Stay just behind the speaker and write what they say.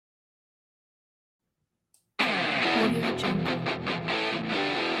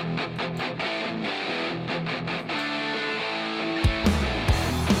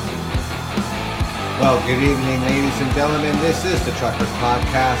Well, good evening, ladies and gentlemen. This is the Truckers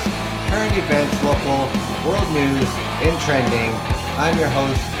Podcast, current events, local, world news, and trending. I'm your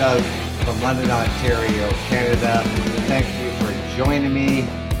host, Doug, from London, Ontario, Canada. Thank you for joining me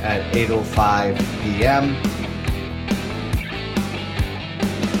at 8:05 p.m.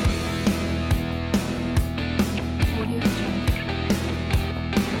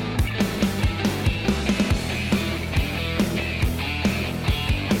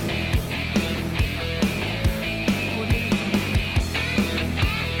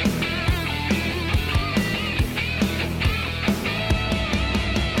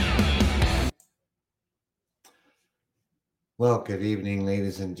 Well, good evening,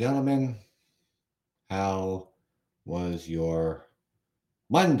 ladies and gentlemen. How was your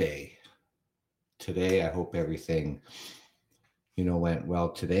Monday today? I hope everything, went well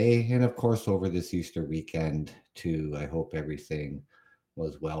today. And of course, over this Easter weekend, too. I hope everything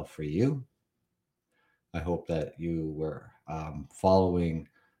was well for you. I hope that you were following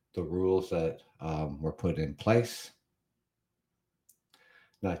the rules that were put in place,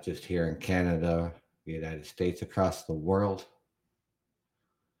 not just here in Canada, the United States, across the world.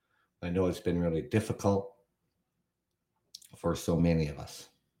 I know it's been really difficult for so many of us.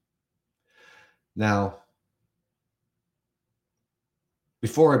 Now,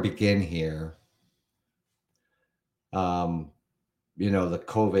 before I begin here, the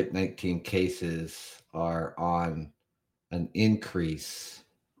COVID-19 cases are on an increase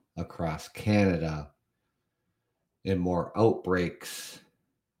across Canada, and more outbreaks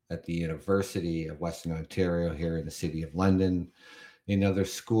at the University of Western Ontario here in the City of London, another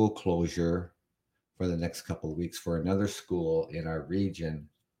school closure for the next couple of weeks for another school in our region,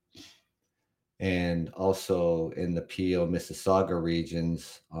 and also in the Peel, Mississauga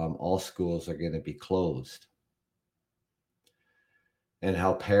regions, all schools are going to be closed. And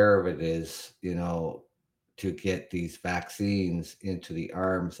how imperative it is, to get these vaccines into the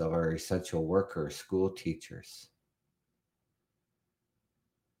arms of our essential workers, school teachers,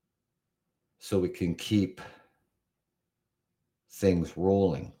 so we can keep things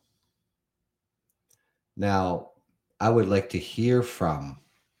rolling. Now, I would like to hear from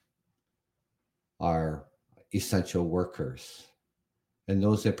our essential workers, and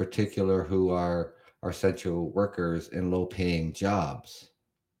those in particular who are essential workers in low-paying jobs.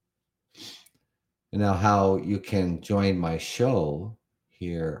 And now how you can join my show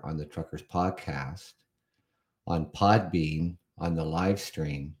here on the Truckers Podcast on Podbean on the live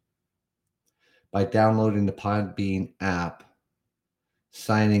stream by downloading the Podbean app,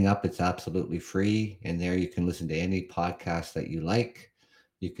 signing up. It's absolutely free, and there you can listen to any podcast that you like.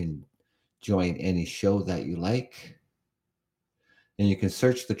 You can join any show that you like, and you can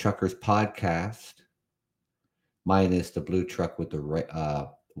search the Truckers Podcast. Mine is the blue truck with the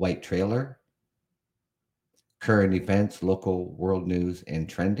white trailer, current events, local, world news, and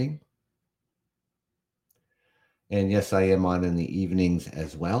trending. And yes, I am on in the evenings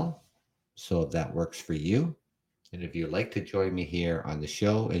as well, so if that works for you. And if you'd like to join me here on the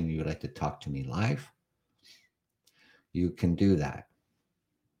show and you'd like to talk to me live, you can do that.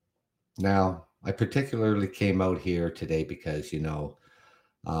 Now, I particularly came out here today because,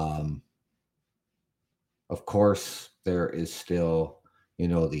 of course, there is still,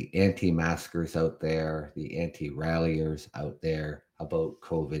 the anti-maskers out there, the anti-ralliers out there about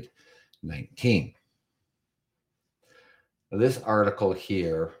COVID-19. This article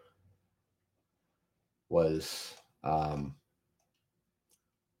here was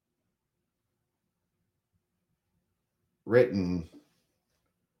written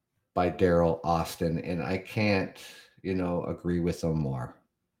by Daryl Austin, and I can't, agree with him more.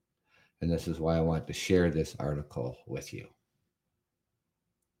 And this is why I want to share this article with you.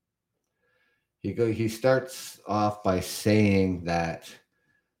 He starts off by saying that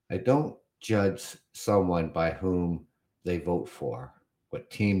I don't judge someone by whom they vote for, what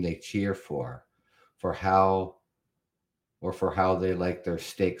team they cheer for how they like their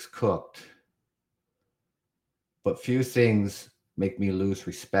steaks cooked. But few things make me lose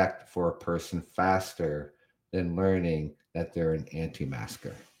respect for a person faster than learning that they're an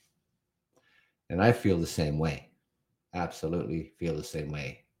anti-masker. And I feel the same way. Absolutely feel the same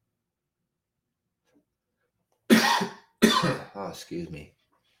way. Oh, excuse me.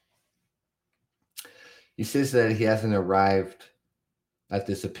 He says that he hasn't arrived at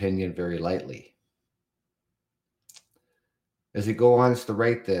this opinion very lightly. As he goes on to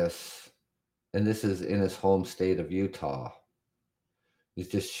write this, and this is in his home state of Utah, he's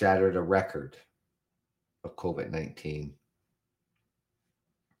just shattered a record of COVID-19.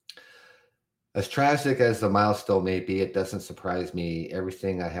 As tragic as the milestone may be, it doesn't surprise me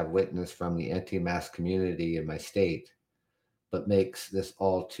everything I have witnessed from the anti mask community in my state, but makes this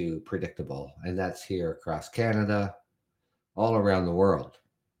all too predictable. And that's here across Canada, all around the world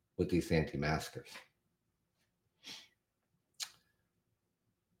with these anti maskers.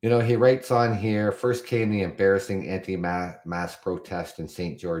 He writes on here first came the embarrassing anti mask protest in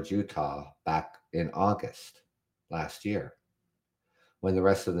St. George, Utah, back in August last year, when the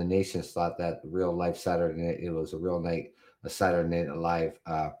rest of the nation thought that real life Saturday night, it was a real night, a Saturday Night Live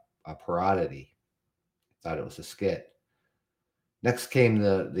a parody, thought it was a skit. Next came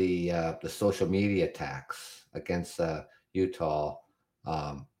the social media attacks against Utah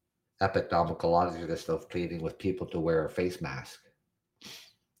um, epidemiologist of pleading with people to wear a face mask.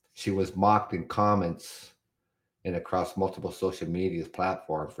 She was mocked in comments and across multiple social media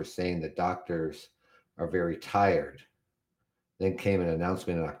platforms for saying that doctors are very tired. Then came an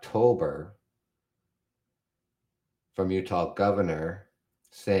announcement in October from Utah governor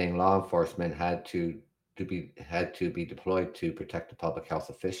saying law enforcement had to be deployed to protect the public health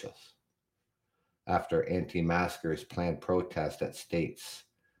officials after anti-maskers planned protest at state's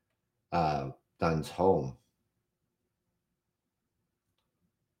Dunn's home.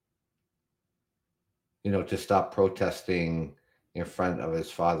 To stop protesting in front of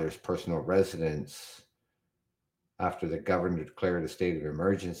his father's personal residence after the governor declared a state of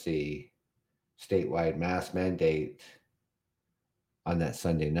emergency, statewide mask mandate on that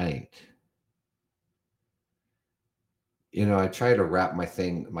Sunday night. I try to wrap my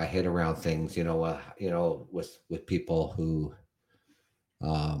head around things, with people who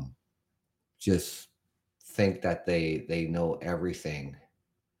um, just think that they know everything,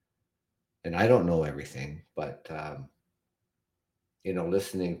 and I don't know everything, but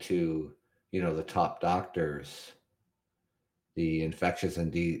listening to the top doctors, the infectious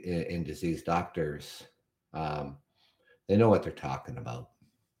and disease doctors, um, they know what they're talking about.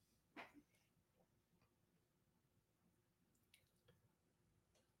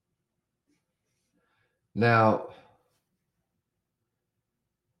 Now,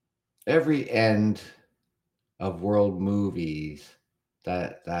 every end of world movies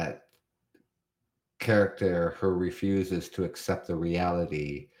that character who refuses to accept the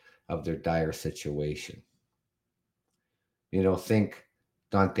reality of their dire situation. Think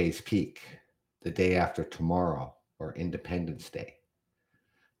Dante's Peak, The Day After Tomorrow, or Independence Day.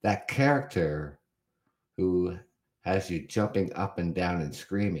 That character who has you jumping up and down and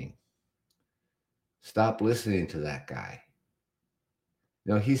screaming. Stop listening to that guy.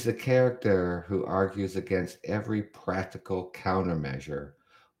 He's the character who argues against every practical countermeasure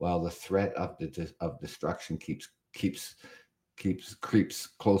while the threat of destruction keeps creeps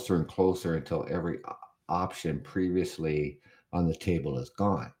closer and closer until every option previously on the table is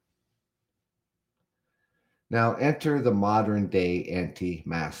gone. Now enter the modern day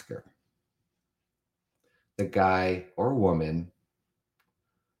anti-masker, the guy or woman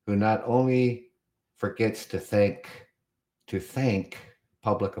who not only forgets to thank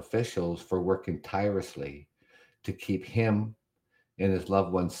public officials for working tirelessly to keep him and his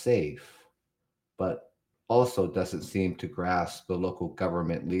loved ones safe, but also doesn't seem to grasp the local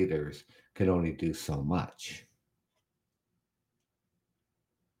government leaders can only do so much.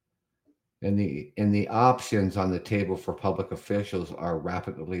 And the options on the table for public officials are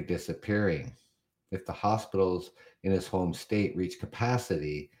rapidly disappearing. If the hospitals in his home state reach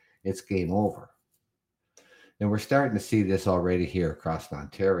capacity, it's game over. And we're starting to see this already here across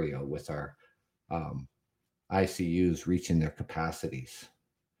Ontario with our um, ICUs reaching their capacities.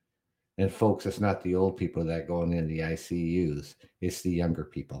 And folks, it's not the old people that go in the ICUs, it's the younger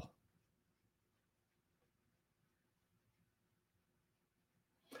people.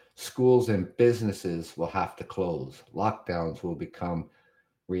 Schools and businesses will have to close. Lockdowns will become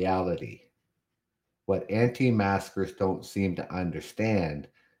reality. What anti maskers don't seem to understand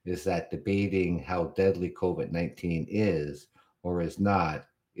is that debating how deadly COVID 19 is or is not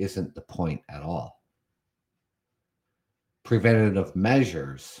isn't the point at all. Preventative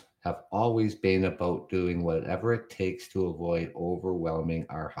measures have always been about doing whatever it takes to avoid overwhelming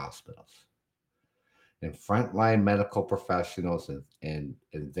our hospitals and frontline medical professionals and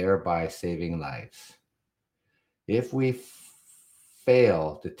thereby saving lives. If we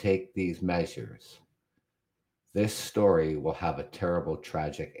fail to take these measures, this story will have a terrible,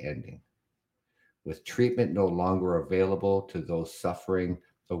 tragic ending, with treatment no longer available to those suffering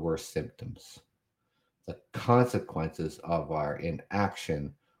the worst symptoms. The consequences of our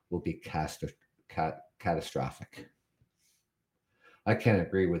inaction will be catastrophic. I can't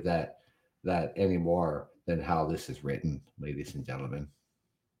agree with that any more than how this is written, ladies and gentlemen.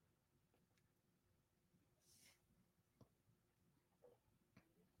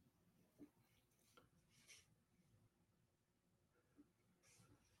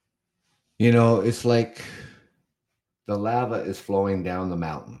 It's like the lava is flowing down the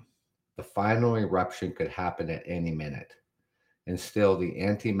mountain. The final eruption could happen at any minute, and still the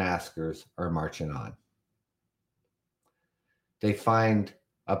anti maskers are marching on. They find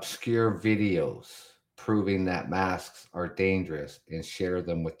obscure videos proving that masks are dangerous and share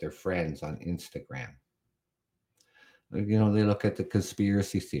them with their friends on Instagram. They look at the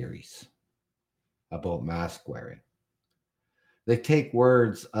conspiracy theories about mask wearing. They take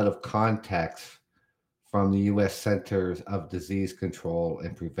words out of context from the US Centers of Disease Control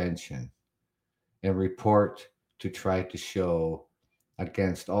and Prevention and report to try to show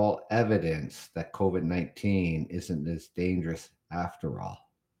against all evidence that COVID 19 isn't as dangerous after all,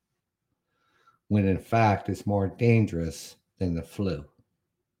 when in fact it's more dangerous than the flu.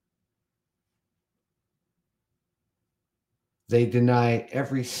 They deny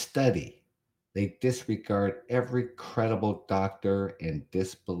every study. They disregard every credible doctor and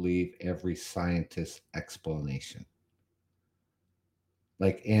disbelieve every scientist's explanation.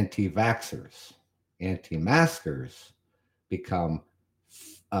 Like anti vaxxers, anti maskers become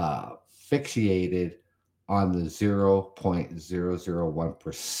fixated on the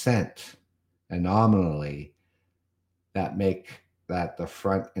 0.001% anomaly that make that the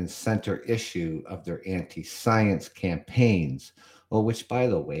front and center issue of their anti-science campaigns. Well, which, by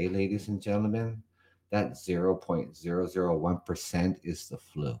the way, ladies and gentlemen, that 0.001% is the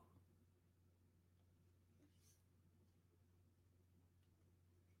flu.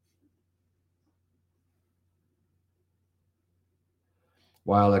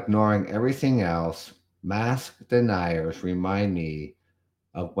 While ignoring everything else, mask deniers remind me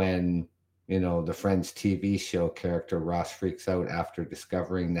of when, the Friends TV show character Ross freaks out after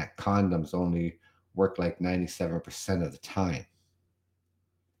discovering that condoms only work like 97% of the time.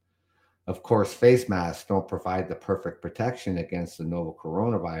 Of course, face masks don't provide the perfect protection against the novel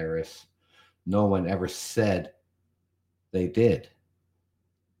coronavirus. No one ever said they did.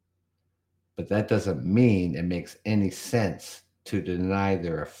 But that doesn't mean it makes any sense to deny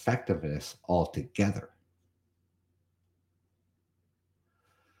their effectiveness altogether.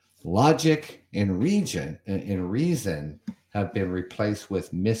 Logic and reason have been replaced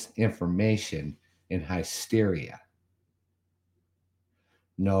with misinformation and hysteria.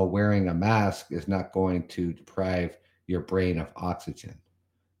 No, wearing a mask is not going to deprive your brain of oxygen.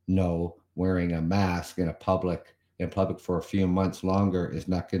 No, wearing a mask in public for a few months longer is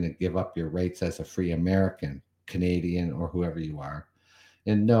not going to give up your rights as a free American, Canadian, or whoever you are.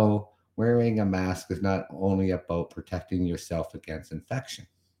 And no, wearing a mask is not only about protecting yourself against infection.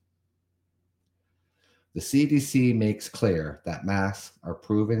 The CDC makes clear that masks are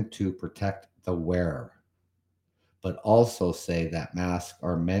proven to protect the wearer, but also say that masks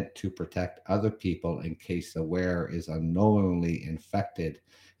are meant to protect other people in case the wearer is unknowingly infected.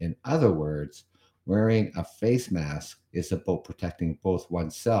 In other words, wearing a face mask is about protecting both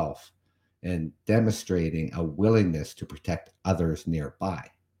oneself and demonstrating a willingness to protect others nearby.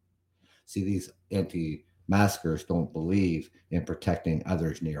 See, these anti maskers don't believe in protecting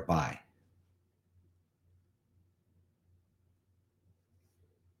others nearby.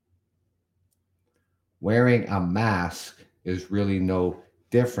 Wearing a mask is really no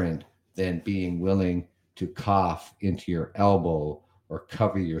different than being willing to cough into your elbow or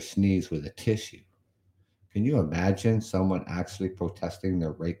cover your sneeze with a tissue. Can you imagine someone actually protesting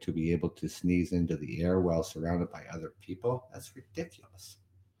their right to be able to sneeze into the air while surrounded by other people? That's ridiculous.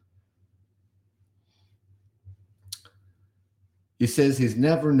 He says he's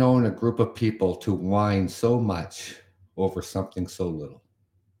never known a group of people to whine so much over something so little.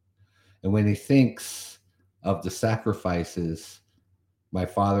 And when he thinks of the sacrifices my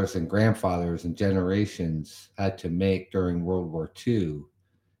fathers and grandfathers and generations had to make during World War II,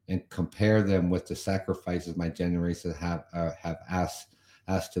 and compare them with the sacrifices my generation have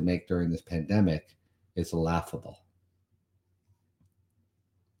asked to make during this pandemic, is laughable.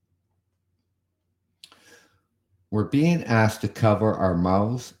 We're being asked to cover our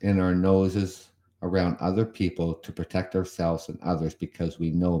mouths and our noses around other people to protect ourselves and others because we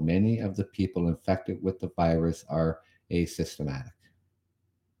know many of the people infected with the virus are asymptomatic.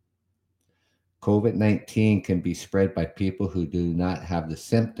 COVID 19 can be spread by people who do not have the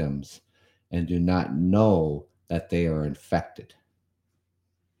symptoms and do not know that they are infected.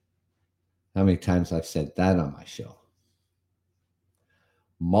 How many times I've said that on my show?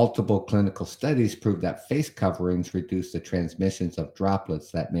 Multiple clinical studies prove that face coverings reduce the transmissions of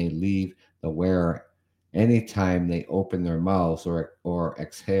droplets that may leave the wearer anytime they open their mouths or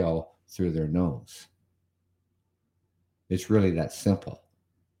exhale through their nose. It's really that simple.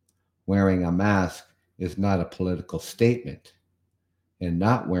 Wearing a mask is not a political statement, and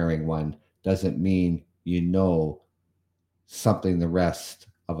not wearing one doesn't mean you know something the rest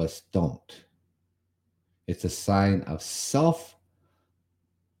of us don't. It's a sign of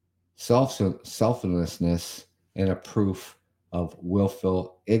selflessness and a proof of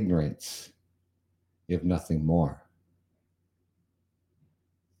willful ignorance, if nothing more.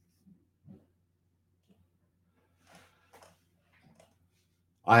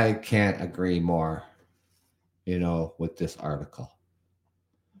 I can't agree more, with this article.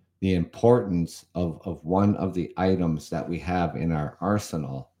 The importance of one of the items that we have in our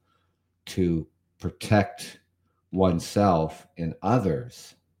arsenal to protect oneself and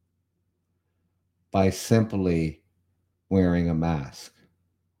others by simply wearing a mask.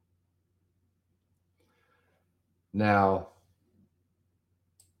 Now,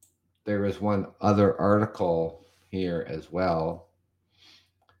 there is one other article here as well,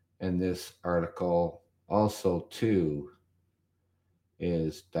 and this article also too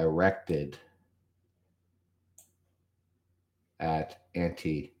is directed at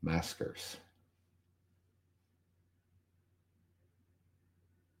anti-maskers.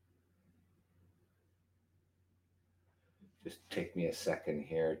 Just take me a second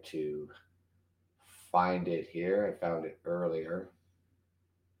here to find it here. I found it earlier.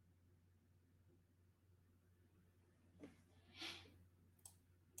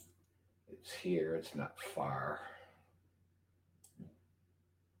 It's here, it's not far.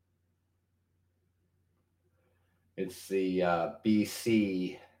 It's the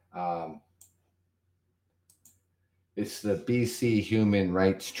BC, it's the BC Human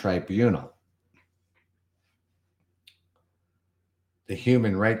Rights Tribunal. The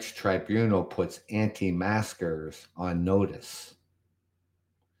Human Rights Tribunal puts anti-maskers on notice,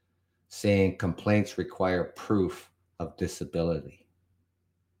 saying complaints require proof of disability.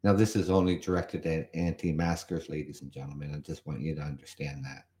 Now, this is only directed at anti-maskers, ladies and gentlemen. I just want you to understand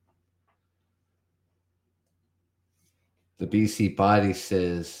that. The BC body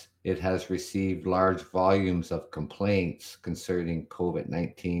says it has received large volumes of complaints concerning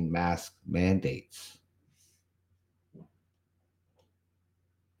COVID-19 mask mandates.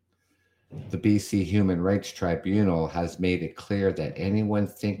 The BC Human Rights Tribunal has made it clear that anyone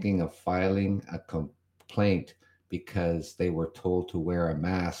thinking of filing a complaint because they were told to wear a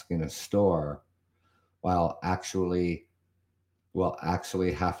mask in a store will actually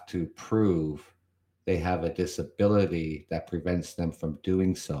have to prove they have a disability that prevents them from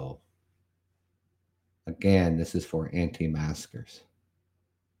doing so. Again, this is for anti-maskers.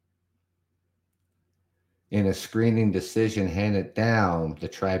 In a screening decision handed down, the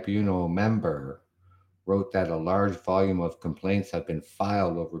tribunal member wrote that a large volume of complaints have been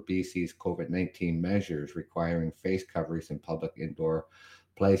filed over BC's COVID-19 measures requiring face coverings in public indoor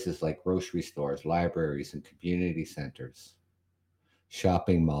places like grocery stores, libraries, and community centers,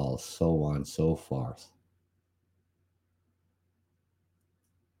 shopping malls, so on and so forth.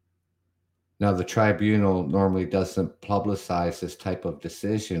 Now, the tribunal normally doesn't publicize this type of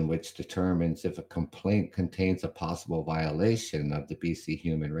decision, which determines if a complaint contains a possible violation of the BC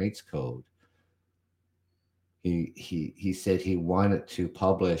Human Rights Code. He said he wanted to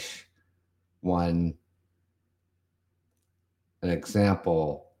publish an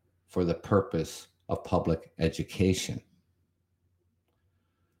example for the purpose of public education.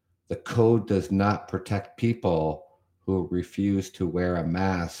 The code does not protect people who refuse to wear a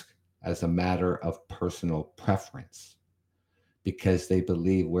mask as a matter of personal preference because they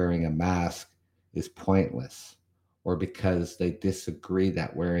believe wearing a mask is pointless or because they disagree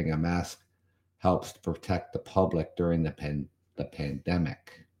that wearing a mask helps to protect the public during the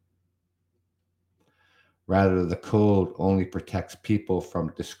pandemic. Rather, the code only protects people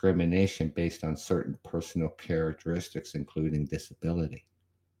from discrimination based on certain personal characteristics, including disability.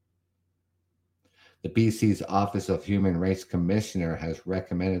 The BC's Office of Human Rights Commissioner has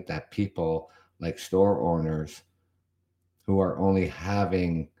recommended that people like store owners who are only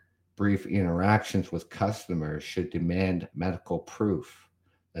having brief interactions with customers should demand medical proof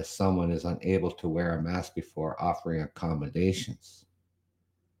that someone is unable to wear a mask before offering accommodations,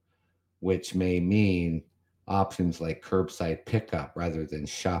 which may mean options like curbside pickup rather than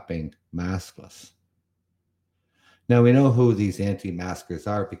shopping maskless. Now, we know who these anti-maskers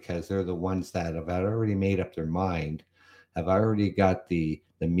are because they're the ones that have already made up their mind, have already got the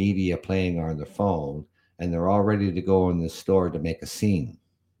media playing on their phone, and they're all ready to go in the store to make a scene.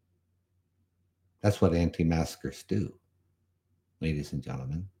 That's what anti-maskers do, ladies and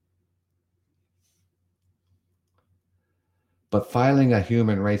gentlemen. But filing a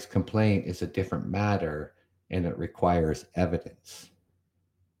human rights complaint is a different matter, and it requires evidence.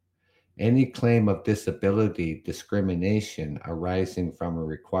 Any claim of disability discrimination arising from a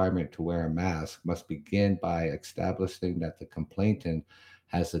requirement to wear a mask must begin by establishing that the complainant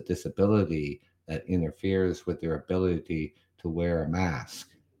has a disability that interferes with their ability to wear a mask.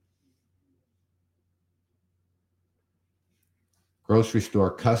 Grocery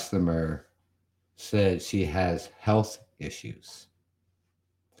store customer said she has health issues.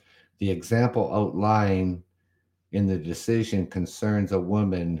 The example outlined in the decision concerns a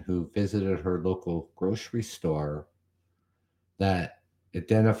woman who visited her local grocery store that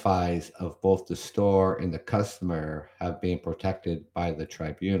identifies of both the store and the customer have been protected by the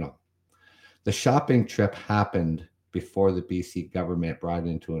tribunal. The shopping trip happened before the BC government brought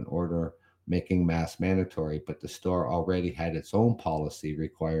into an order making masks mandatory, but the store already had its own policy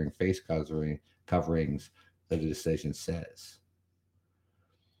requiring face coverings, the decision says.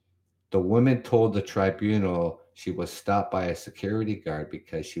 The woman told the tribunal she was stopped by a security guard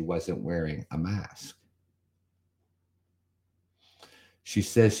because she wasn't wearing a mask. She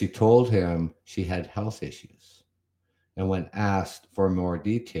says she told him she had health issues. And when asked for more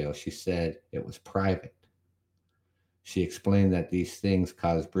detail, she said it was private. She explained that these things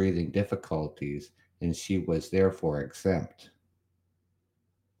cause breathing difficulties and she was therefore exempt.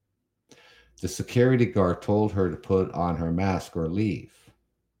 The security guard told her to put on her mask or leave.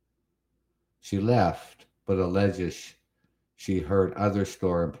 She left, but alleges she heard other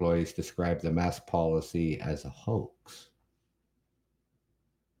store employees describe the mask policy as a hoax.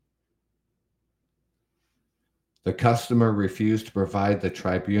 The customer refused to provide the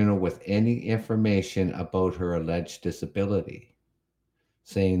tribunal with any information about her alleged disability,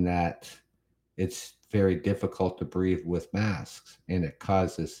 saying that it's very difficult to breathe with masks and it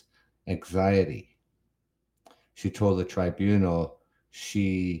causes anxiety. She told the tribunal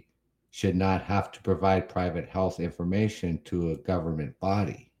she should not have to provide private health information to a government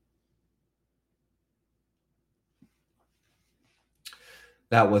body.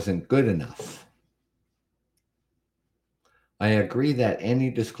 That wasn't good enough. I agree that any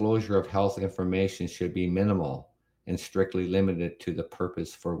disclosure of health information should be minimal and strictly limited to the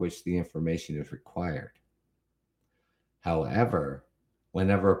purpose for which the information is required. However,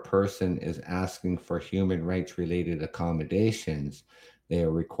 whenever a person is asking for human rights related accommodations, they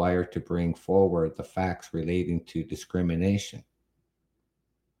are required to bring forward the facts relating to discrimination.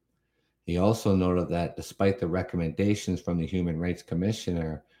 He also noted that despite the recommendations from the Human Rights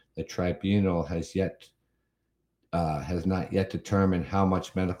Commissioner, the tribunal has not yet determined how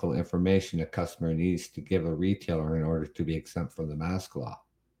much medical information a customer needs to give a retailer in order to be exempt from the mask law.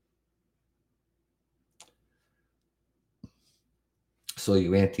 So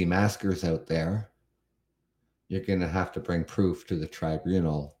you anti-maskers out there, you're going to have to bring proof to the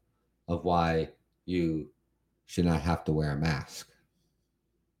tribunal of why you should not have to wear a mask.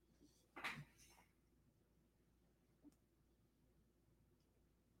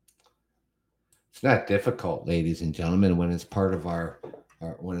 It's not difficult, ladies and gentlemen, when it's part of our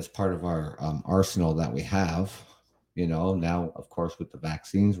arsenal that we have. Now, of course, with the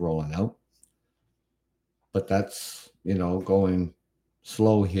vaccines rolling out, but that's going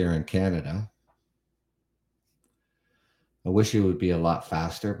slow here in Canada. I wish it would be a lot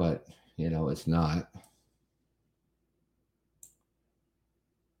faster, but it's not.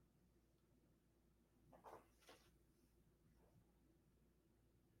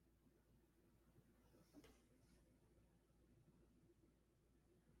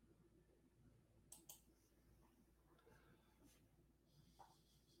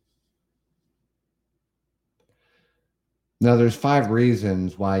 Now, there's 5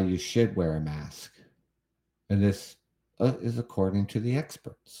 reasons why you should wear a mask, and this is according to the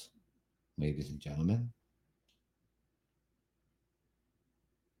experts, ladies and gentlemen.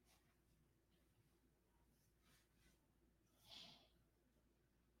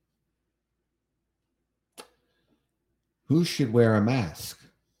 Who should wear a mask?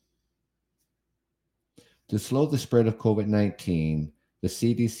 To slow the spread of COVID-19, the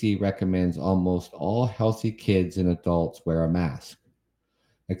CDC recommends almost all healthy kids and adults wear a mask,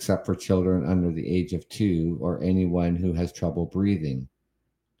 except for children under the age of 2 or anyone who has trouble breathing,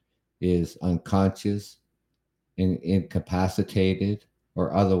 is unconscious, incapacitated,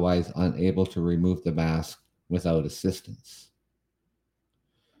 or otherwise unable to remove the mask without assistance.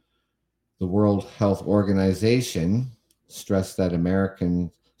 The World Health Organization stressed that Americans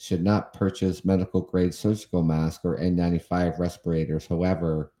should not purchase medical grade surgical masks or N95 respirators,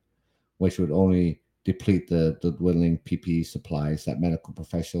 however, which would only deplete the dwindling PPE supplies that medical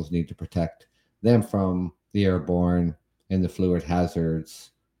professionals need to protect them from the airborne and the fluid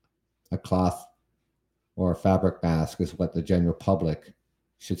hazards. A cloth or a fabric mask is what the general public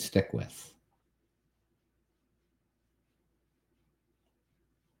should stick with.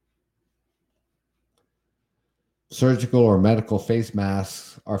 Surgical or medical face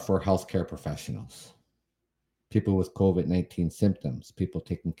masks are for healthcare professionals, people with COVID-19 symptoms, people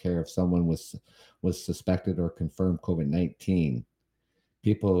taking care of someone with suspected or confirmed COVID-19,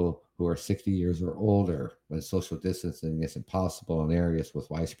 people who are 60 years or older when social distancing isn't possible in areas with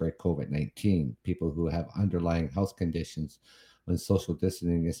widespread COVID-19, people who have underlying health conditions when social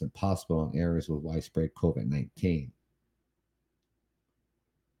distancing isn't possible in areas with widespread COVID-19.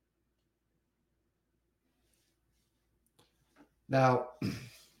 Now,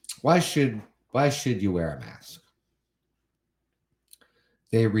 why should you wear a mask?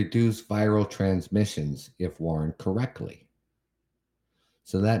 They reduce viral transmissions if worn correctly.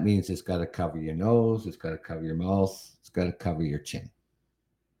 So that means it's got to cover your nose, it's got to cover your mouth, it's got to cover your chin.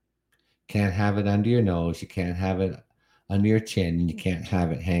 Can't have it under your nose, you can't have it under your chin, and you can't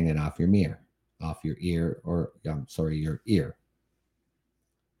have it hanging off your off your ear, or your ear.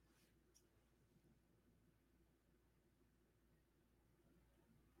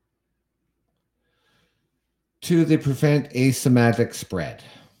 Two, they prevent asymptomatic spread.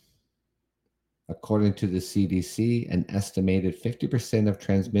 According to the CDC, an estimated 50% of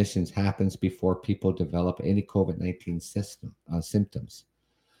transmissions happens before people develop any COVID-19 symptoms.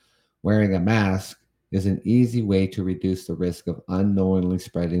 Wearing a mask is an easy way to reduce the risk of unknowingly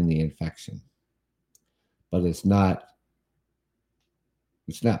spreading the infection. But it's not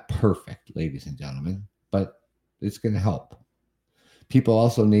perfect, ladies and gentlemen, but it's going to help. People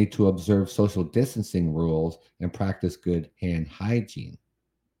also need to observe social distancing rules and practice good hand hygiene.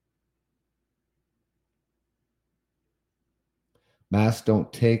 Masks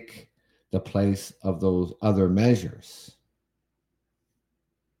don't take the place of those other measures.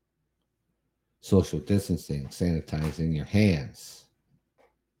 Social distancing, sanitizing your hands.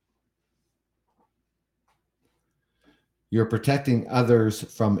 You're protecting others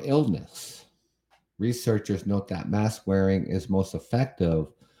from illness. Researchers note that mask wearing is most effective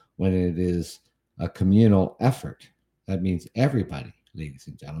when it is a communal effort. That means everybody, ladies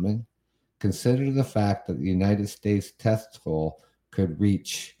and gentlemen. Consider the fact that the United States death toll could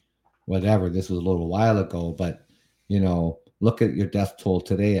reach whatever. This was a little while ago, but look at your death toll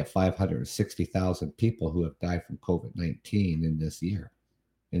today at 560,000 people who have died from COVID-19 in this year,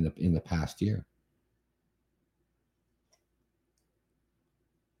 in the past year.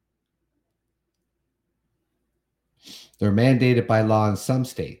 They're mandated by law in some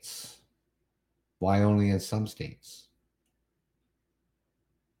states. Why only in some states?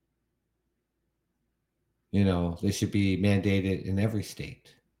 They should be mandated in every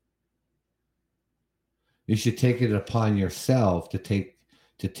state. You should take it upon yourself to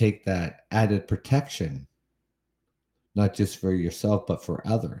take that added protection, not just for yourself, but for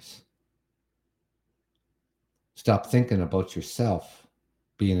others. Stop thinking about yourself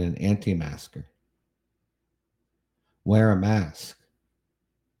being an anti-masker. Wear a mask.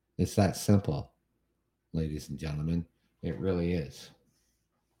 It's that simple, ladies and gentlemen. It really is.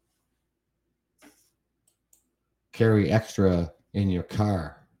 Carry extra in your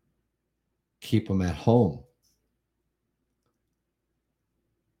car. Keep them at home.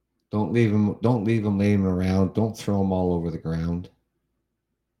 Don't leave them laying around. Don't throw them all over the ground.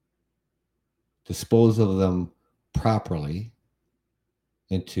 Dispose of them properly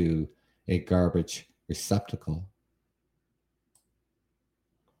into a garbage receptacle,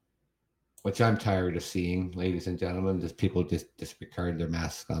 which I'm tired of seeing, ladies and gentlemen. Just people just disregard their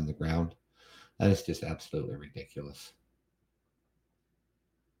masks on the ground. That is just absolutely ridiculous.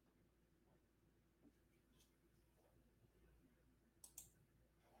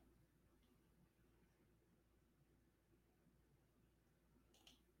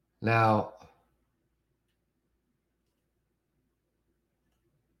 Now,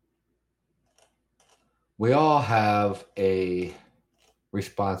 we all have a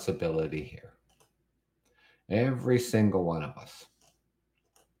responsibility here. Every single one of us.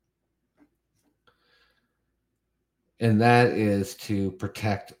 And that is to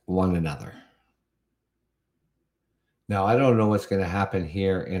protect one another. Now, I don't know what's going to happen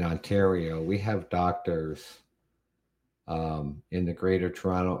here in Ontario. We have doctors in the Greater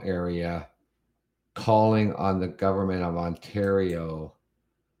Toronto area calling on the government of Ontario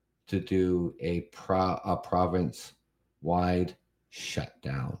to do a province-wide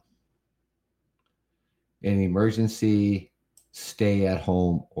shutdown. An emergency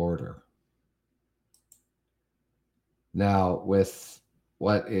stay-at-home order. Now, with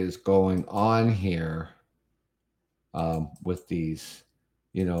what is going on here with these,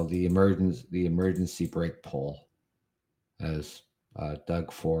 the emergency brake pull, as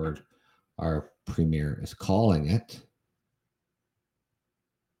Doug Ford, our premier, is calling it.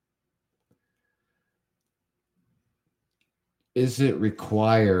 Is it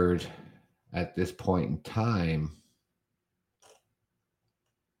required at this point in time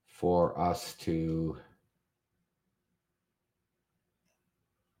for us to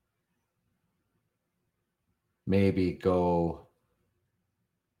maybe go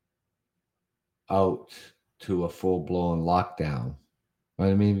out to a full-blown lockdown?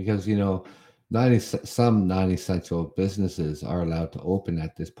 I mean, because, 90, some non-essential businesses are allowed to open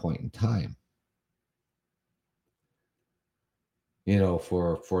at this point in time.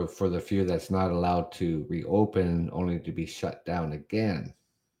 For the few that's not allowed to reopen, only to be shut down again.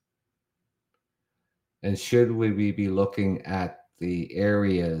 And should we be looking at the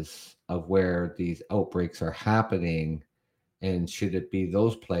areas of where these outbreaks are happening, and should it be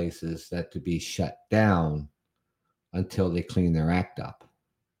those places that to be shut down until they clean their act up?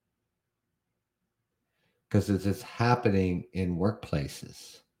 Because it's happening in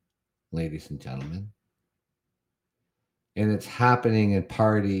workplaces, ladies and gentlemen. And it's happening in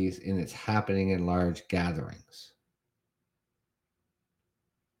parties, and it's happening in large gatherings.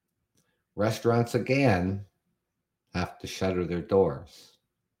 Restaurants, again, have to shutter their doors.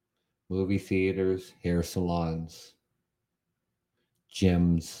 Movie theaters, hair salons,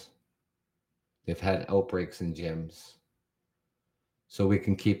 gyms. They've had outbreaks in gyms. So we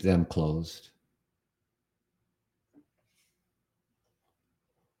can keep them closed.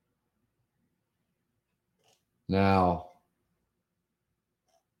 Now,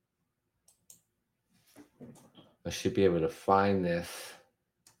 I should be able to find this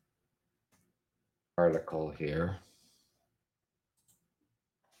article here.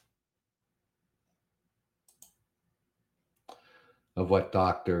 Of what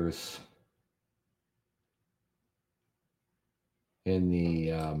doctors in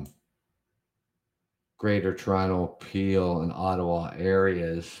the Greater Toronto, Peel, and Ottawa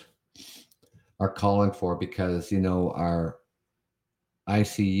areas are calling for, because, our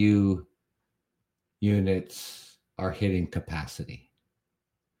ICU units are hitting capacity.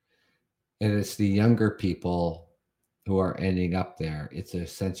 And it's the younger people who are ending up there. It's the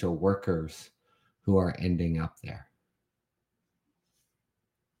essential workers who are ending up there.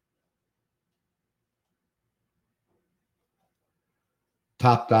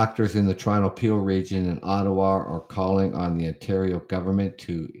 Top doctors in the Toronto Peel region and Ottawa are calling on the Ontario government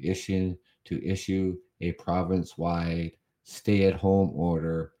to issue a province-wide stay-at-home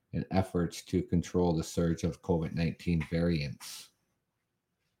order in efforts to control the surge of COVID-19 variants.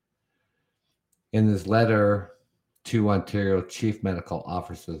 In this letter to Ontario Chief Medical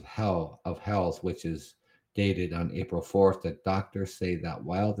Officers of Health, which is dated on April 4th, the doctors say that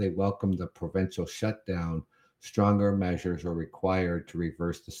while they welcome the provincial shutdown, stronger measures are required to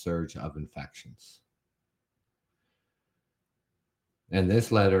reverse the surge of infections. And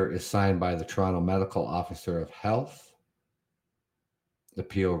this letter is signed by the Toronto Medical Officer of Health, the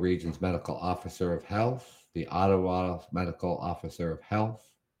Peel Region's Medical Officer of Health, the Ottawa Medical Officer of Health.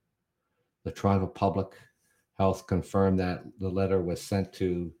 The Toronto Public Health confirmed that the letter was sent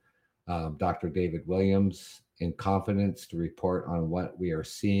to Dr. David Williams in confidence to report on what we are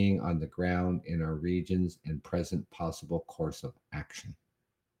seeing on the ground in our regions and present possible course of action.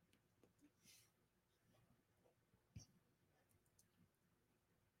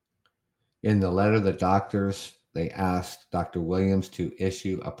 In the letter, the doctors, they asked Dr. Williams to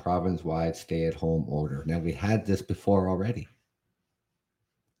issue a province-wide stay-at-home order. Now, we had this before already.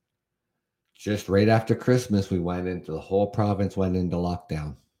 Just right after Christmas, the whole province went into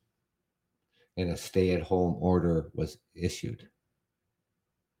lockdown, and a stay-at-home order was issued.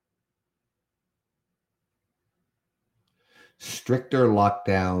 Stricter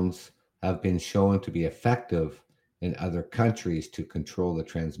lockdowns have been shown to be effective in other countries to control the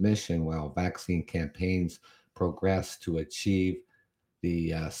transmission, while vaccine campaigns progress to achieve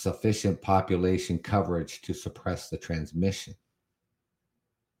the sufficient population coverage to suppress the transmission.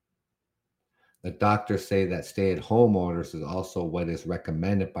 The doctors say that stay-at-home orders is also what is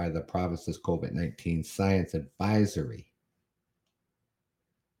recommended by the province's COVID-19 Science Advisory.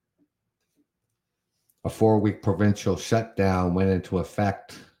 A 4-week provincial shutdown went into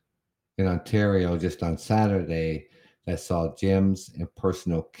effect in Ontario just on Saturday that saw gyms and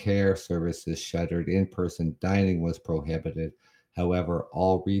personal care services shuttered. In-person dining was prohibited. However,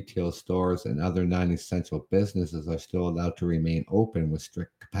 all retail stores and other non-essential businesses are still allowed to remain open with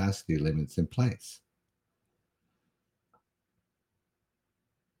strict capacity limits in place.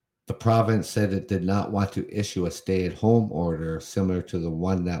 The province said it did not want to issue a stay-at-home order similar to the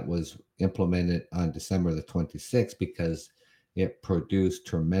one that was implemented on December the 26th, because it produced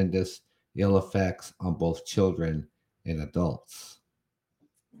tremendous ill effects on both children and adults.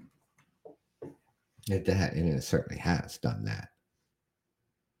 And it certainly has done that.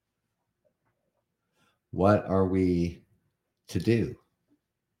 What are we to do?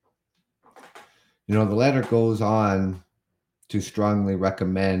 The letter goes on to strongly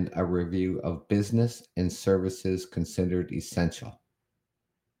recommend a review of business and services considered essential,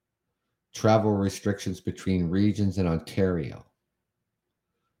 travel restrictions between regions in Ontario,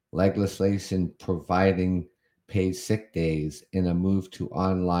 legislation providing paid sick days, in a move to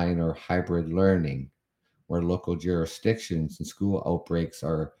online or hybrid learning where local jurisdictions and school outbreaks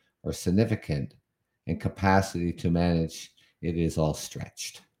are significant and capacity to manage it is all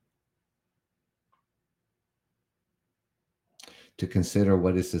stretched. To consider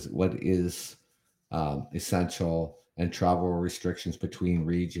what is essential, and travel restrictions between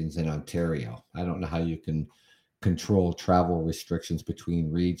regions in Ontario. I don't know how you can control travel restrictions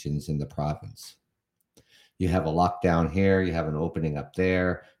between regions in the province. You have a lockdown here, you have an opening up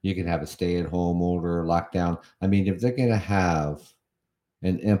there, you can have a stay-at-home order, lockdown. I mean, if they're going to have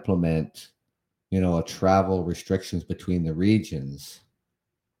and implement, a travel restrictions between the regions,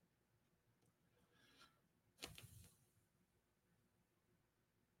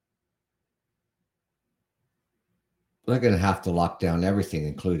 they're going to have to lock down everything,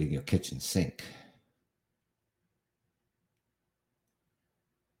 including your kitchen sink.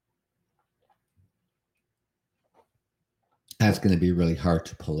 That's going to be really hard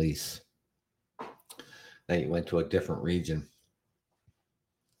to police. That you went to a different region.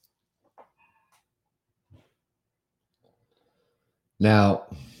 Now,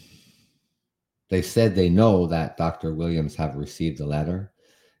 they said they know that Dr. Williams have received the letter,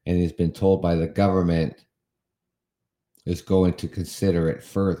 and he's been told by the government is going to consider it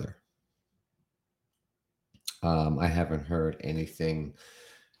further. I haven't heard anything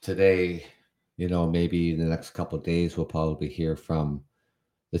today. Maybe in the next couple of days, we'll probably hear from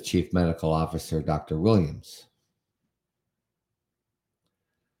the Chief Medical Officer, Dr. Williams.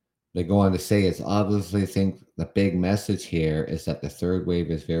 They go on to say it's obviously think the big message here is that the third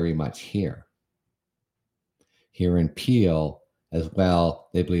wave is very much here. Here in Peel as well,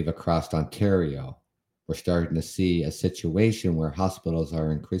 they believe across Ontario, we're starting to see a situation where hospitals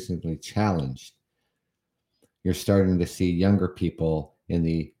are increasingly challenged. You're starting to see younger people in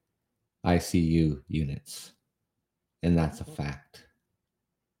the ICU units, and that's a fact.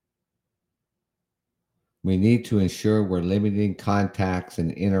 We need to ensure we're limiting contacts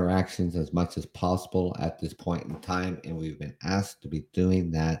and interactions as much as possible at this point in time, and we've been asked to be doing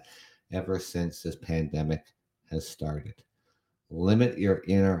that ever since this pandemic has started. Limit your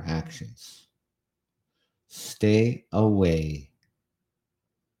interactions. Stay away.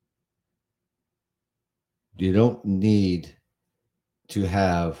 You don't need to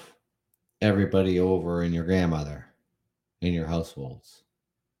have everybody over and your grandmother in your households.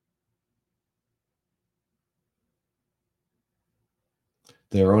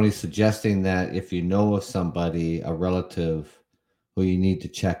 They're only suggesting that if you know of somebody, a relative who you need to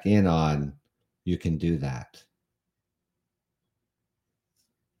check in on, you can do that.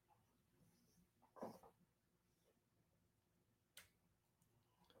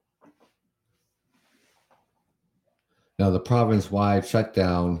 Now, the province-wide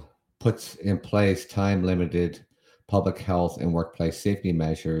shutdown puts in place time-limited public health and workplace safety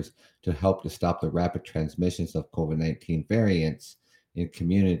measures to help to stop the rapid transmissions of COVID-19 variants in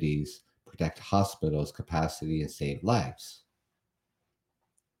communities, protect hospitals' capacity, and save lives.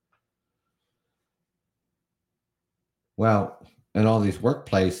 Well, and all these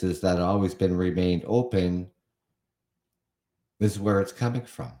workplaces that have always been remained open, this is where it's coming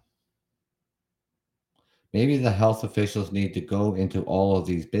from. Maybe the health officials need to go into all of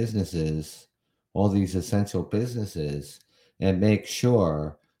these businesses, all these essential businesses, and make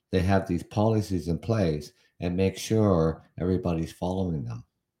sure they have these policies in place and make sure everybody's following them.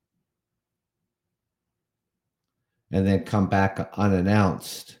 And then come back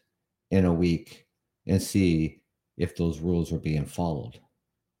unannounced in a week and see if those rules are being followed.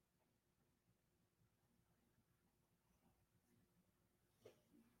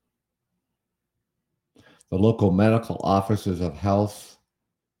 The local medical officers of health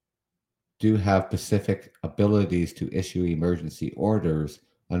do have specific abilities to issue emergency orders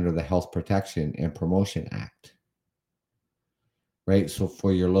under the Health Protection and Promotion Act. Right? So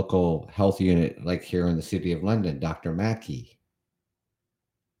for your local health unit, like here in the City of London, Dr. Mackey,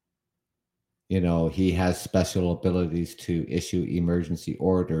 he has special abilities to issue emergency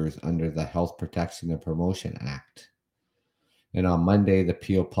orders under the Health Protection and Promotion Act. And on Monday, the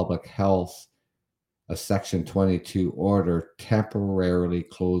Peel Public Health a Section 22 order temporarily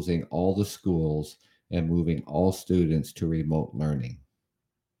closing all the schools and moving all students to remote learning.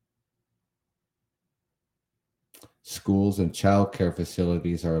 Schools and childcare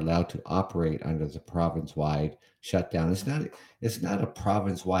facilities are allowed to operate under the province-wide shutdown. It's not a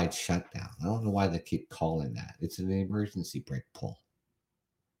province-wide shutdown. I don't know why they keep calling that. It's an emergency brake pull.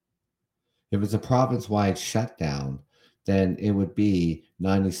 If it's a province-wide shutdown, then it would be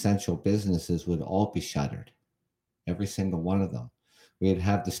non-essential businesses would all be shuttered. Every single one of them. We'd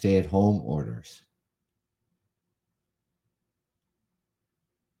have the stay-at-home orders.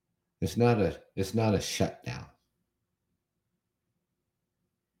 It's not a shutdown.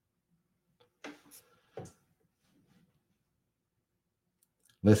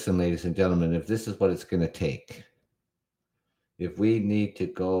 Listen, ladies and gentlemen, if this is what it's going to take, if we need to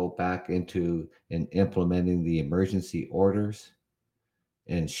go back into and implementing the emergency orders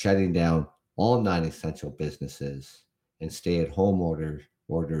and shutting down all non-essential businesses and stay-at-home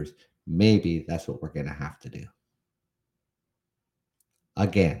orders, maybe that's what we're going to have to do.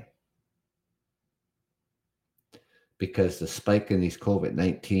 Again, because the spike in these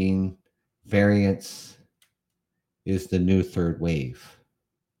COVID-19 variants is the new third wave.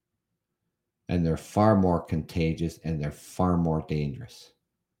 And they're far more contagious and they're far more dangerous.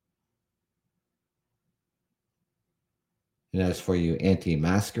 And as for you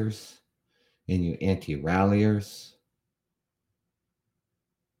anti-maskers and you anti-ralliers,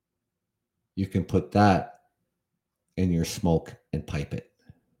 you can put that in your smoke and pipe it.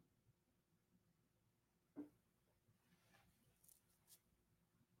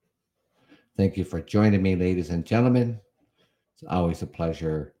 Thank you for joining me, ladies and gentlemen. It's always a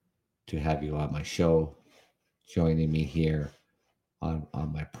pleasure to have you on my show, joining me here on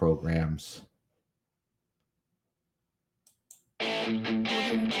my programs.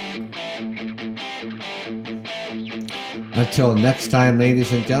 Until next time,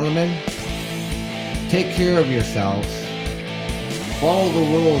 ladies and gentlemen, take care of yourselves. Follow the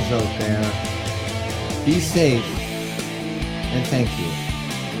rules out there. Be safe. And thank you.